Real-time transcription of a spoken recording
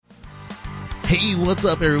Hey, what's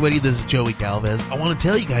up, everybody? This is Joey Galvez. I want to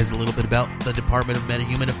tell you guys a little bit about the Department of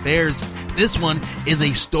Metahuman Affairs. This one is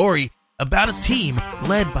a story about a team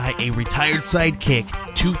led by a retired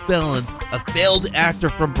sidekick, 2 felons, a failed actor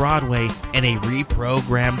from Broadway, and a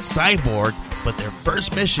reprogrammed cyborg. But their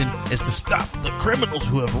first mission is to stop the criminals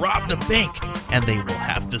who have robbed a bank, and they will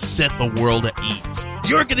have to set the world at ease.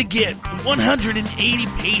 You're going to get 180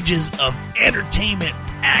 pages of entertainment,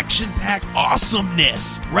 action-packed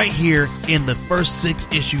awesomeness right here in the first 6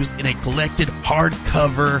 issues in a collected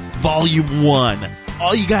hardcover volume 1.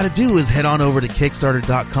 All you got to do is head on over to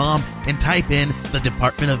Kickstarter.com and type in the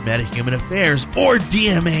Department of Metahuman Affairs or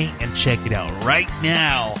DMA and check it out right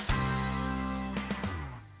now.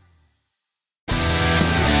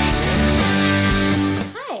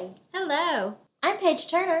 Hi. Hello. I'm Paige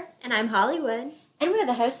Turner. And I'm Hollywood. And we're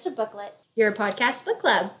the hosts of Booklet. Your podcast book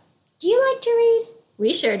club. Do you like to read?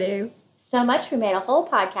 We sure do. So much we made a whole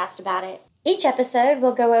podcast about it. Each episode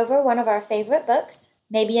we'll go over one of our favorite books,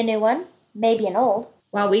 maybe a new one, maybe an old.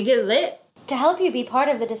 While we get lit. To help you be part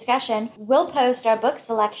of the discussion, we'll post our book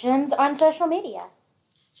selections on social media.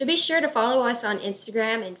 So be sure to follow us on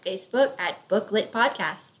Instagram and Facebook at Booklit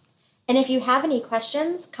Podcast. And if you have any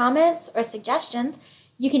questions, comments, or suggestions,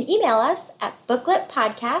 you can email us at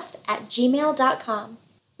booklitpodcast@gmail.com.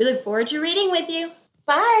 We look forward to reading with you.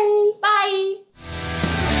 Bye! Bye!